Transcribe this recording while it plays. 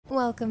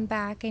welcome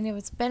back. I know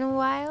it's been a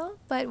while,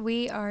 but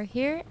we are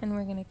here and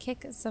we're gonna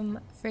kick some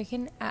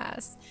freaking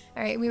ass.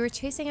 Alright, we were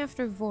chasing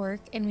after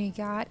Vork and we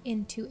got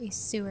into a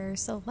sewer,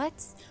 so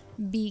let's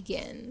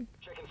begin.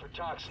 Checking for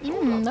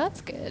toxins.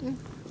 That's good.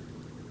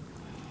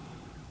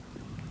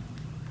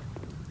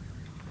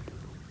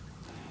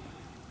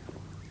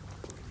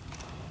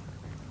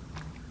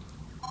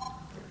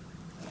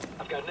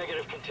 I've got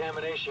negative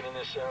contamination in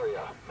this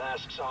area.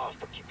 Masks off,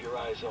 but keep your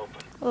eyes open.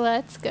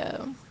 Let's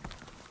go.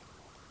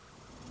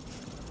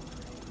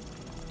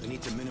 We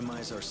need to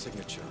minimize our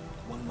signature.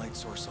 One light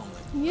source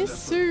only. Yes,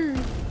 sir.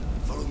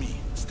 Follow me.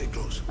 Stay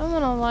close. I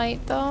want a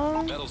light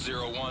though. Metal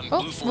 01,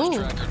 Oh, Blue Force ooh.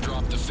 tracker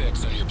dropped the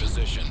fix on your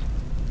position.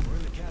 We're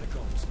in the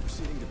catacombs,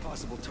 proceeding to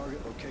possible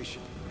target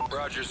location.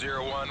 Roger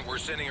 01, we're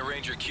sending a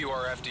Ranger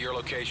QRF to your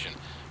location.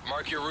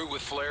 Mark your route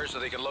with flares so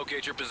they can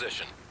locate your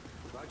position.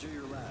 Roger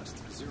your last.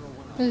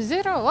 01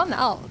 out. 01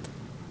 out.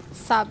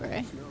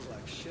 Sabre. Smells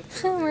like shit.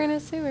 We're in a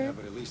sewer. Yeah,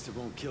 but at least it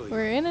won't kill you.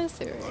 We're in a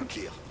sewer.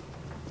 Clear.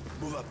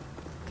 Move up.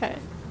 Okay.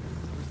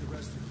 Where's the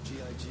rest of the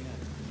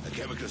GIGN? A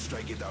chemical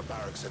strike hit our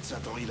barracks at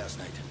Satori last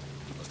night.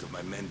 Most of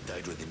my men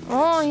died within minutes.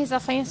 Oh, he's a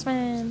fast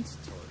man.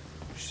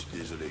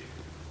 Désolé.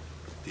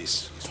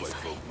 This white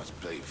folk must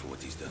pay for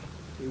what he's done.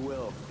 We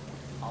will.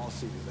 I'll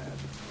see to that.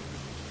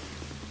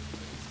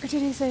 Or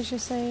did he say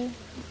just say?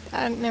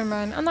 Never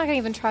mind. I'm not gonna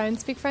even try and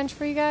speak French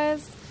for you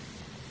guys.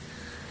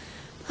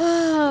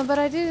 But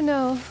I do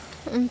know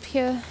un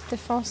peu de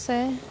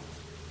français.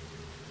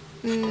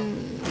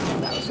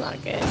 That was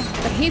not good.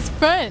 But he's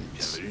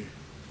French.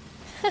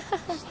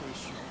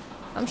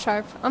 I'm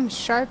sharp. I'm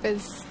sharp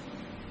as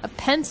a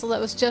pencil that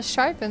was just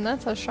sharpened.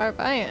 That's how sharp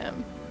I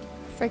am.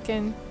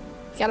 Freaking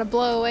gotta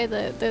blow away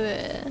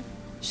the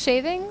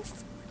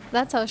shavings.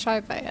 That's how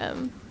sharp I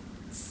am.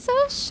 So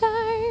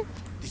sharp.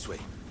 This way.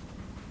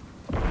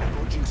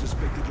 Approaching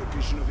suspected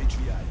location of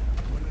HVI.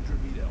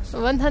 100 meters.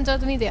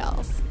 100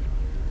 meters.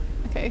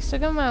 Okay, still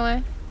going my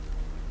way.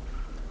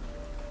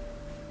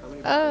 How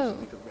many Oh. bodies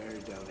do you think are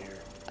buried down here?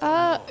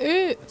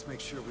 Ooh. Let's make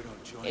sure we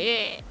don't join.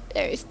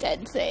 There's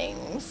dead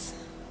things.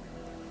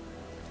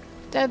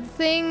 Dead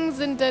things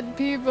and dead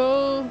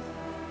people.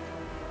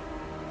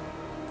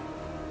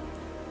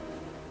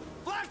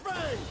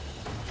 Flashbang!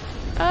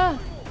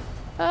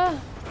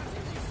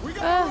 We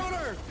got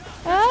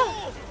a runner!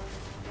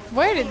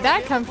 Where did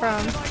that come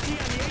from?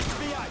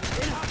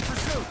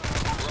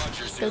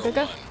 Go, go,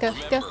 go, go,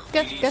 go,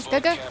 go, go, go,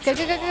 go, go,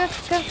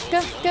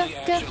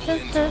 go,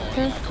 go,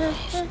 go,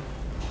 go.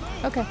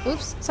 Okay,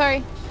 oops,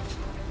 sorry.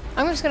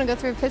 I'm just gonna go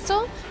through a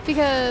pistol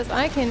because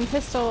I can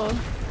pistol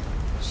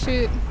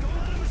shoot.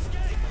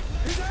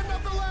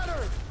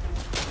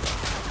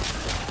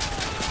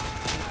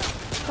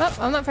 Oh,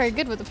 I'm not very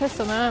good with the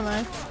pistol now, am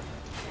I?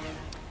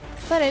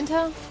 Is that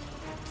intel?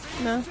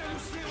 No.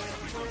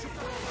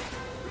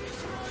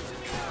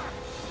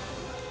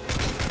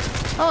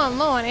 Oh, I'm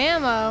low on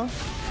ammo.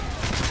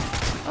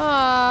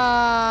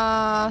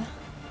 Ah,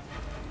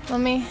 let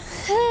me.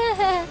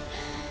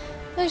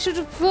 I should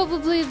have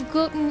probably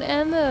gotten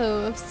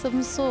ammo of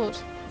some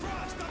sort.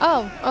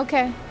 Oh,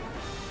 okay.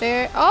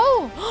 There.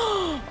 Oh!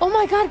 Oh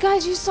my god,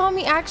 guys, you saw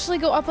me actually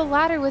go up a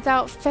ladder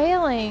without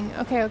failing.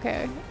 Okay,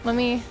 okay. Let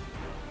me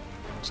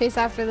chase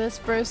after this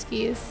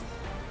broskies.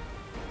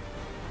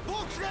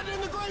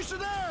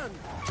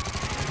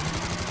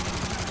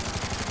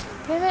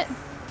 Damn it.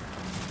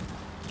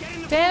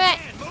 Damn it.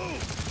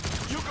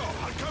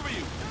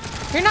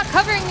 You're not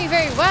covering me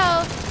very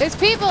well. There's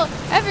people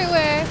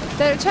everywhere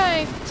that are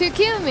trying to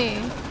kill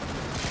me.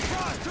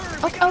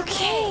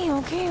 Okay.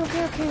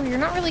 You're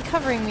not really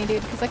covering me,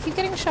 dude, because I keep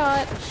getting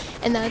shot,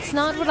 and that's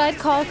not what I'd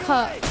call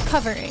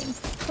covering.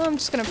 Well, I'm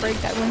just gonna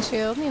break that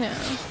windshield, you know.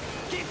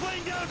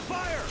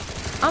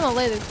 I'm gonna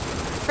lay the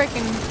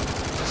freaking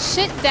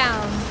shit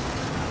down.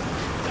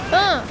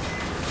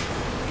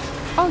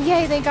 Oh,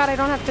 yay, thank God I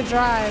don't have to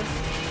drive.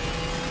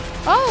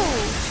 Oh!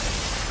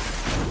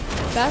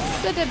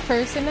 That's a dead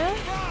person now?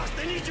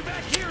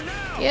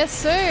 Yes,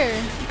 sir.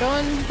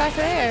 Going back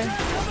there.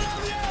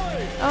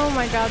 Oh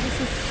my god, this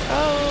is...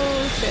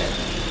 Oh, shit.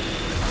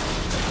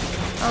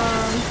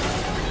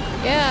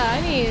 Yeah,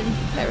 I need...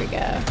 There we go.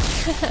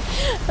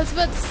 I was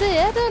about to say,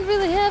 I don't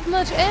really have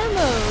much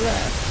ammo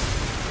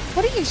left.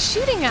 What are you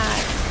shooting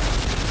at?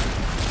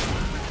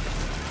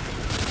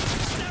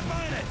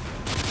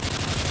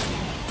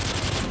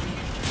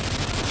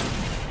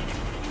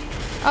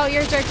 Oh,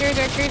 you're a jerk, you're a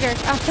jerk, you're a jerk.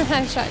 Oh,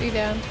 I shot you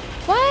down.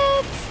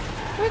 What?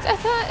 I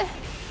thought...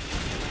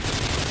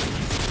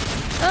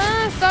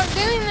 Stop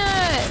doing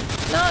that!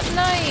 Not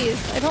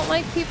nice. I don't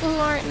like people who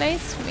aren't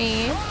nice to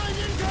me.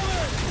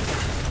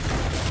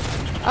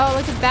 Oh,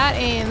 look at that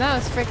aim. That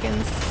was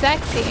freaking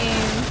sexy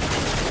aim.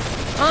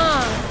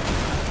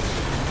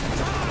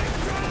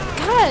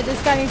 God,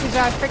 this guy needs to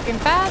drive freaking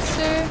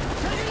faster.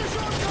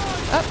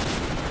 Up.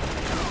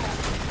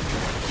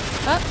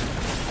 Up.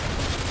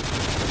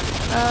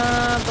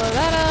 Blow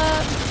that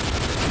up.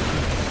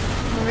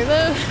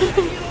 Reload.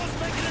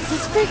 This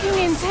is freaking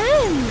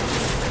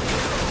intense.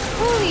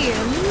 Holy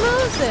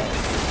Moses.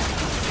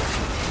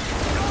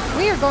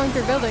 We are going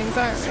through buildings,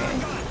 aren't we?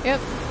 Yep.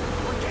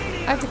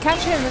 I have to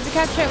capture him. I have to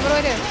capture him. What do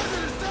I do?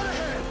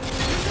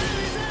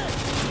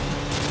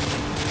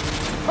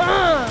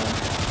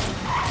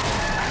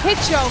 Hit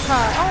your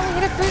car. Oh, we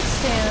hit a fruit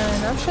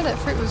stand. I'm sure that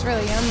fruit was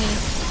really yummy.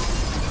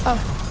 Oh.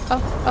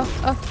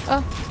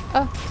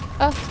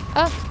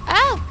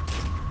 Ow!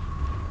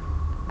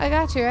 I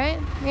got you, right?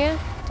 Yeah? Do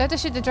I have to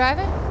shoot the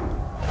driver?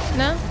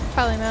 No?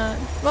 Probably not.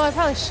 Well, I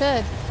probably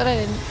should, but I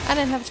didn't. I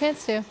didn't have a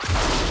chance to.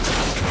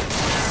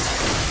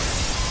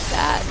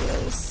 That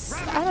was...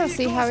 I don't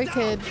see how we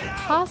could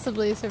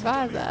possibly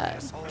survive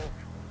that.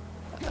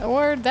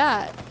 Or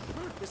that.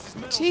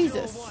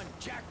 Jesus.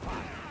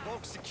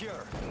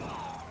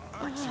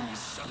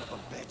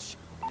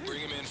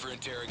 Bring him in for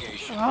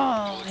interrogation.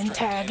 Oh,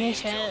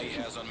 interrogation. He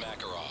has on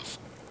Makarov.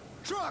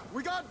 Truck,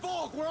 we got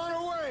Volk. We're on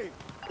our way.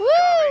 Woo!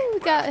 We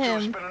got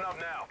him. Spinning up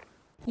now.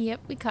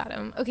 Yep, we caught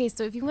him. Okay,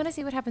 so if you want to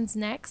see what happens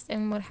next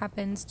and what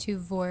happens to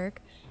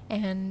Vork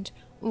and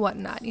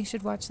whatnot, you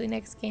should watch the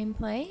next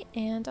gameplay,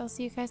 and I'll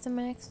see you guys in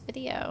my next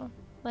video.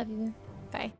 Love you. Bye.